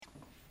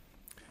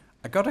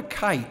I got a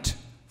kite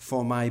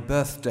for my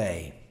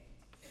birthday.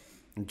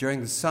 And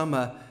during the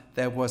summer,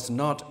 there was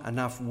not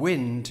enough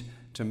wind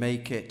to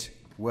make it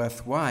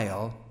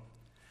worthwhile.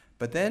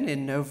 But then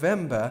in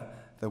November,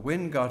 the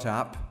wind got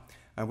up,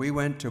 and we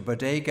went to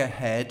Bodega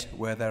Head,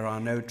 where there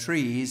are no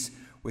trees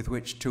with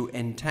which to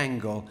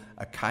entangle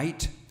a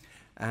kite.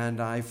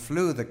 And I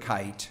flew the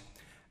kite,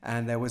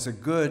 and there was a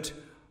good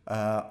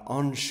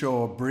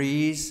onshore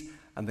breeze,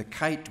 and the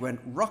kite went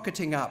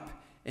rocketing up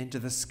into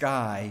the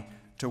sky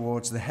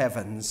towards the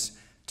heavens,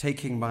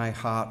 taking my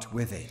heart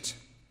with it.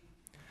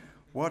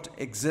 What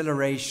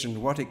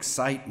exhilaration, what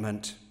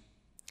excitement.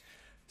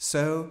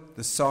 So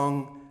the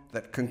song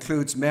that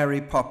concludes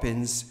Mary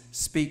Poppins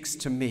speaks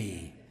to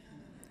me.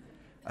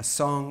 A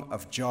song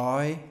of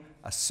joy,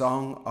 a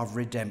song of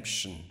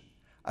redemption,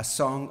 a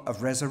song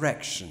of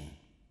resurrection.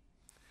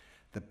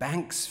 The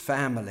Banks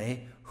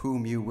family,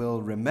 whom you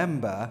will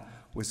remember,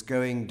 was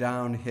going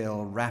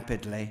downhill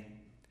rapidly.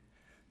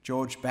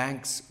 George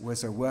Banks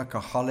was a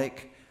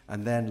workaholic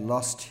and then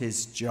lost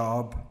his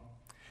job,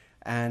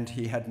 and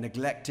he had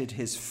neglected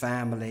his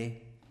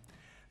family.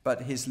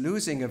 But his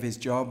losing of his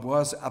job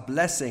was a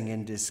blessing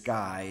in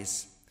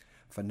disguise,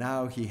 for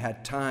now he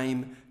had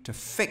time to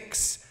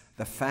fix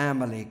the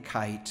family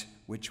kite,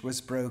 which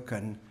was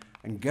broken,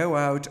 and go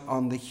out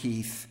on the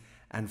heath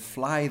and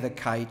fly the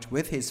kite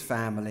with his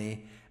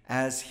family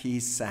as he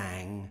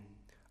sang,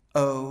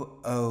 "Oh,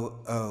 oh,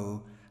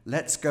 oh,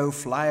 let's go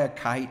fly a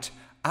kite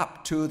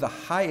up to the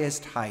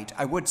highest height."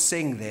 I would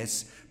sing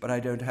this, but I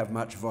don't have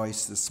much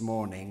voice this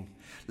morning.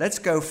 Let's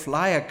go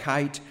fly a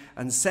kite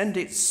and send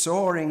it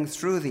soaring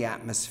through the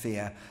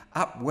atmosphere,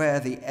 up where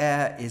the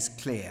air is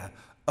clear.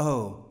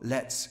 Oh,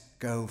 let's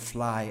go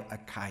fly a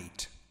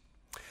kite.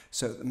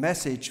 So the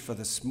message for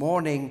this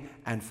morning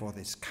and for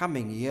this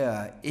coming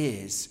year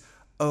is,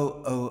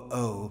 oh, oh,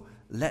 oh,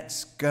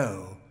 let's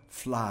go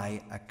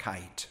fly a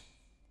kite.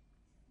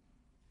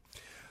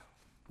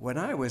 When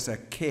I was a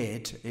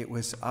kid, it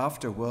was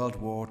after World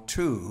War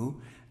II,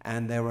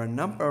 and there were a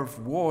number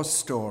of war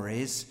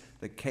stories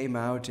that came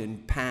out in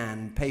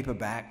pan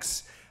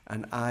paperbacks,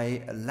 and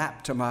I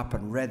lapped them up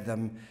and read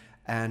them,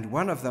 and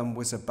one of them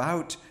was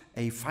about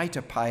a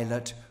fighter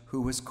pilot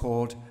who was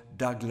called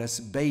Douglas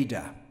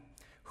Bader,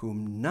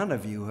 whom none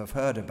of you have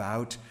heard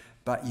about,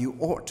 but you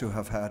ought to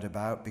have heard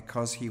about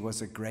because he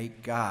was a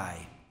great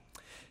guy.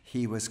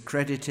 He was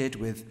credited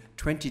with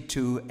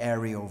 22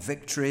 aerial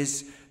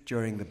victories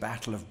during the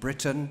Battle of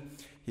Britain.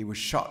 He was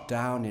shot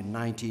down in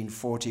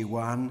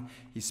 1941.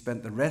 He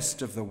spent the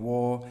rest of the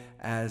war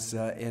as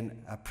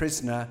a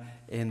prisoner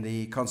in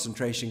the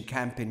concentration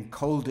camp in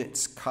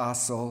Colditz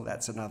Castle.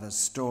 That's another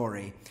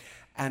story.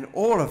 And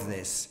all of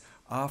this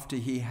after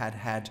he had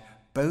had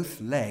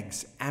both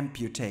legs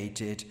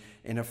amputated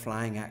in a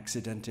flying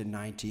accident in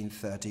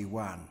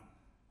 1931.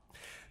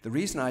 The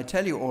reason I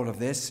tell you all of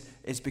this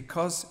is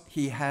because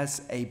he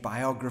has a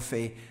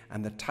biography,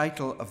 and the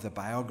title of the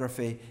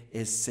biography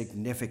is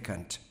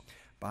significant.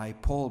 By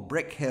Paul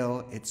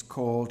Brickhill, it's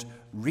called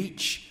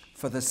Reach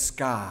for the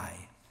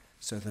Sky.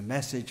 So the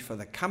message for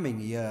the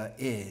coming year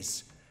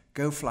is,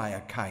 go fly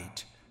a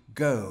kite,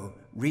 go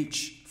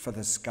reach for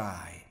the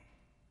sky.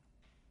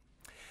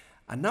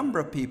 A number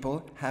of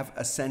people have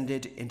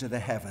ascended into the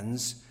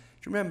heavens.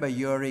 Do you remember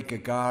Yuri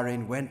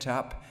Gagarin went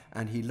up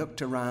and he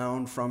looked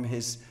around from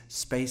his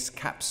space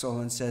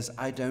capsule and says,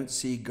 I don't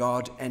see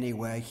God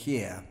anywhere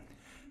here.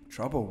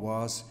 Trouble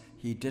was,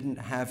 he didn't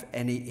have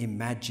any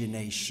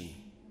imagination.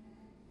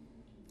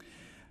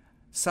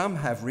 Some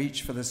have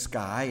reached for the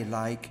sky,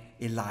 like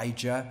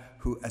Elijah,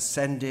 who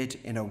ascended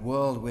in a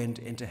whirlwind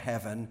into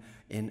heaven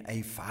in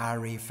a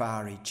fiery,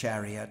 fiery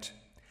chariot.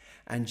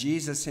 And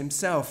Jesus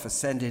himself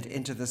ascended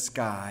into the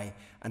sky,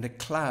 and a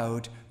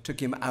cloud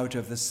took him out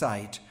of the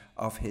sight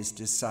of his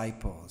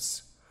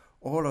disciples.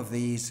 All of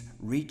these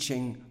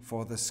reaching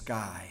for the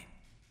sky.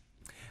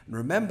 And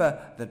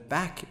remember that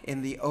back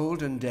in the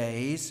olden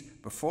days,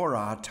 before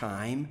our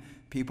time,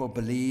 people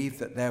believed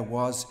that there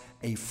was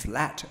a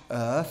flat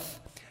earth,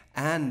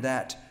 and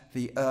that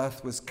the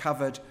earth was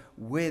covered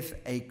with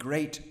a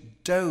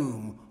great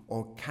dome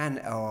or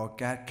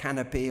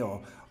canopy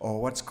or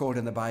what's called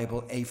in the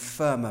Bible a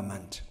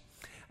firmament.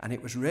 And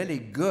it was really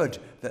good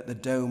that the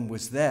dome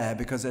was there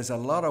because there's a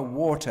lot of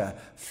water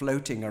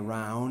floating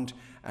around,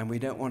 and we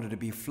don't want it to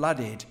be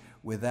flooded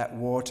with that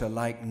water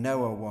like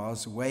Noah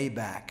was way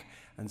back.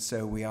 And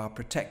so we are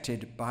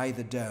protected by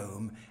the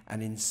dome,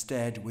 and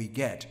instead we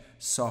get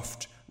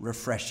soft,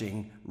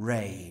 refreshing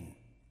rain.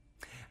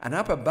 And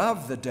up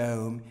above the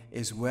dome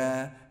is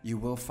where you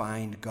will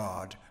find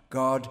God.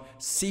 God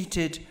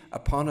seated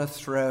upon a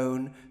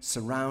throne,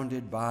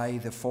 surrounded by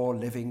the 4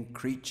 living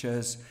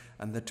creatures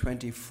and the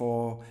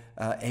 24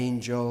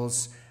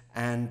 angels,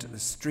 and the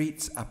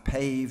streets are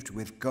paved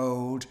with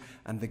gold,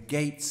 and the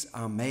gates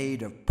are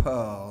made of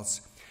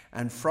pearls.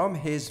 And from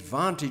his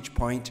vantage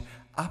point,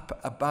 up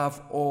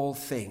above all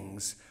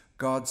things,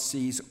 God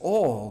sees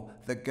all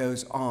that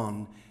goes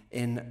on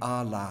in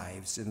our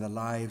lives, in the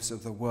lives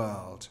of the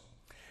world.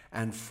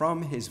 And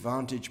from his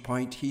vantage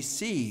point, he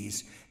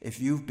sees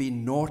if you've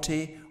been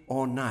naughty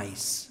or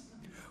nice.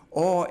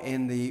 or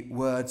in the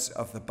words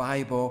of the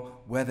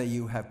Bible, whether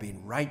you have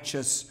been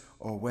righteous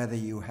or whether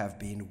you have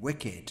been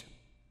wicked.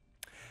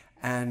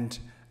 And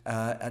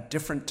at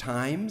different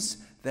times,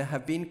 there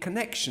have been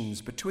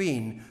connections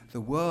between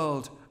the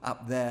world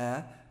up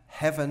there,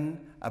 heaven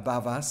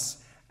above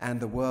us, and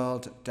the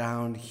world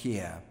down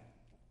here.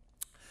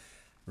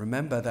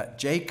 Remember that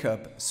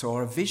Jacob saw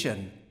a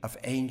vision of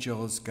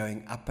angels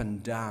going up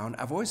and down.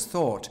 I've always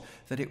thought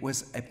that it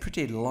was a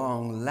pretty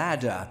long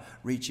ladder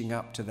reaching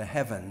up to the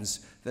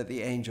heavens that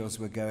the angels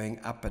were going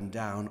up and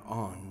down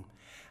on.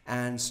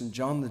 And St.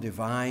 John the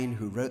Divine,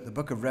 who wrote the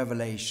book of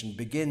Revelation,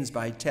 begins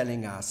by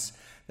telling us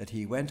that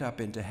he went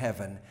up into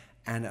heaven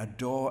and a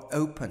door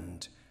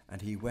opened,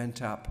 and he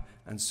went up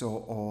and saw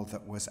all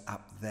that was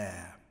up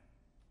there.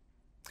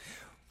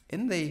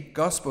 In the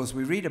Gospels,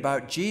 we read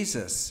about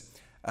Jesus.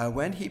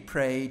 When he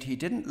prayed, he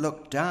didn't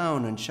look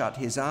down and shut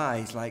his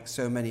eyes like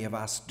so many of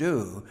us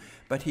do,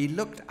 but he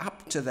looked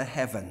up to the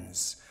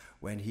heavens.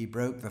 When he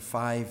broke the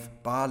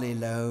 5 barley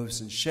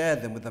loaves and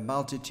shared them with the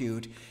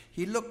multitude,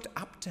 he looked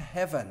up to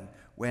heaven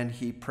when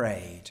he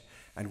prayed.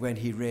 And when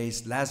he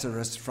raised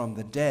Lazarus from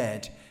the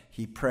dead,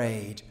 he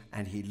prayed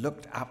and he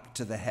looked up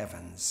to the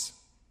heavens.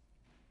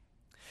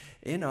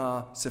 In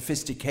our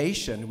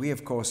sophistication, we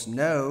of course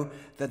know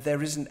that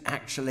there isn't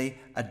actually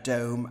a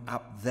dome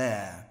up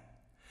there.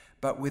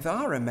 But with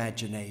our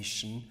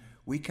imagination,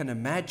 we can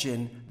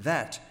imagine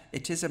that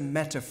it is a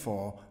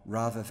metaphor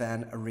rather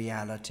than a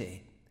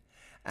reality.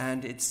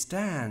 And it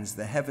stands,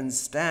 the heavens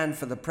stand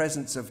for the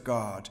presence of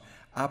God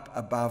up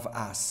above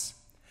us.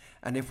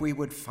 And if we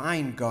would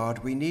find God,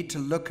 we need to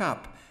look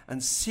up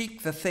and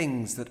seek the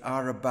things that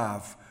are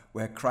above,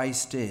 where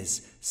Christ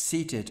is,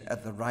 seated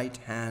at the right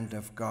hand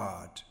of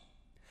God.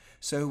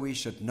 So we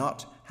should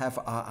not have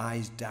our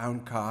eyes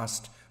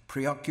downcast,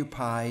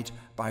 preoccupied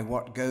by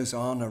what goes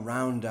on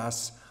around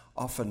us,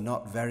 often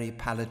not very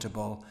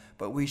palatable,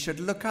 but we should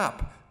look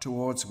up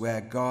towards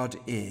where God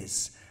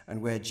is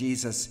and where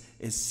Jesus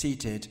is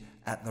seated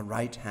at the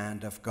right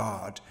hand of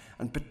God,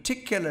 and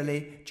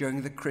particularly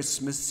during the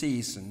Christmas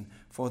season,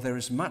 for there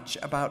is much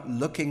about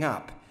looking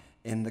up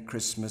in the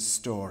Christmas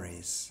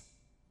stories.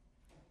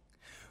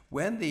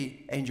 When the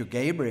angel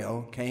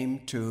Gabriel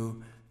came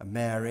to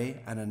Mary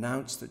and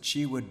announced that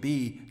she would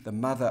be the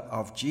mother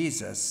of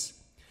Jesus,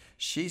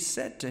 he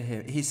said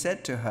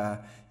to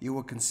her, "You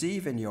will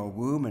conceive in your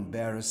womb and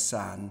bear a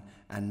son,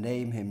 and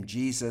name him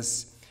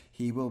Jesus.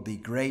 He will be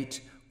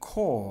great,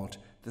 called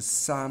the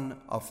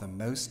Son of the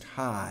Most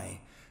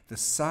High, the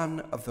Son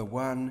of the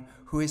One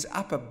who is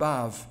up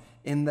above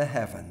in the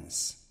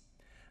heavens."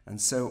 And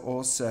so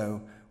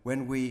also,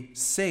 when we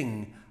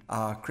sing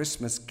our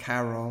Christmas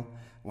carol,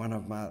 one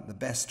of the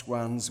best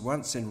ones,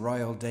 Once in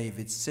Royal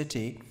David's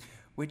City,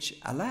 which,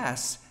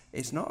 alas,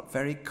 is not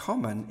very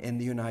common in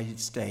the United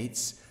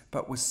States,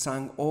 but was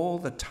sung all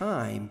the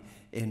time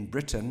in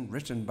Britain,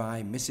 written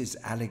by Mrs.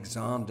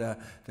 Alexander,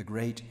 the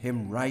great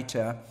hymn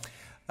writer.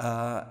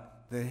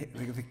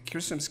 The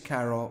Christmas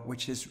carol,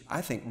 which is,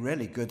 I think,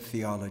 really good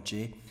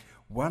theology,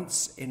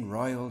 Once in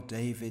Royal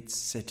David's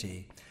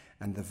City.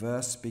 And the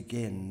verse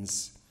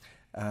begins,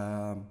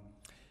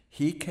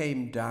 "He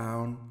came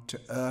down to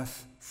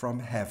earth from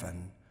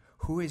heaven,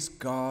 who is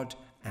God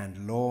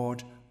and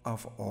Lord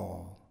of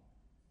all."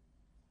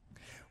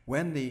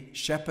 When the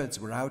shepherds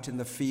were out in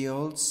the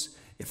fields,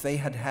 if they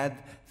had had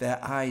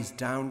their eyes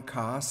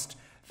downcast,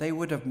 they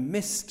would have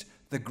missed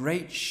the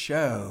great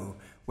show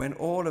when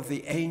all of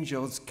the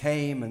angels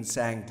came and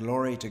sang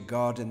glory to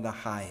God in the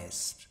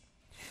highest.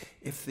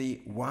 If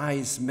the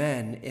wise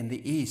men in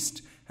the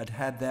east had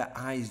had their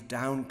eyes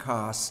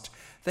downcast,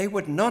 they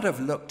would not have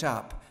looked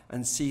up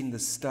and seen the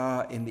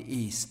star in the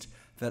east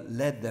that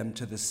led them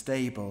to the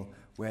stable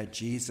where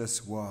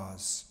Jesus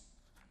was.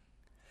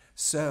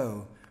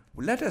 So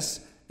let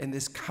us, in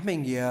this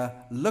coming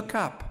year, look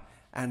up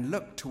and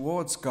look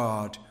towards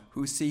God,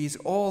 who sees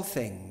all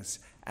things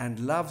and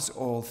loves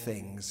all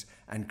things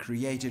and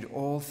created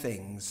all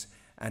things,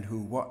 and who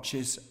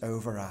watches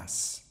over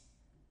us.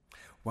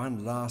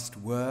 One last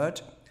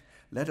word.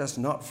 Let us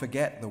not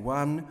forget the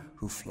one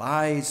who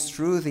flies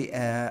through the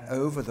air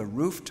over the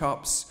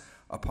rooftops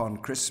upon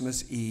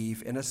Christmas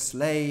Eve in a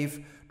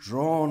sleigh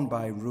drawn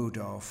by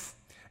Rudolph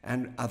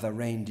and other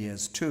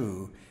reindeers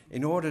too,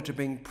 in order to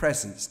bring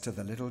presents to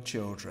the little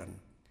children.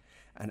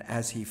 And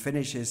as he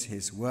finishes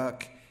his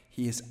work,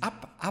 he is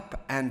up,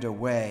 up and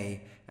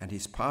away, and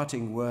his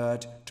parting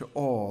word to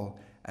all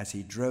as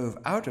he drove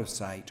out of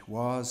sight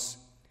was,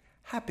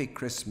 "Happy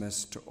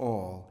Christmas to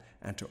all,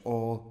 and to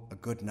all a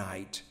good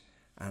night.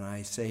 And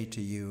I say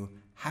to you,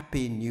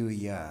 Happy New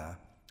Year."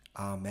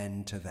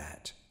 Amen to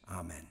that.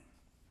 Amen.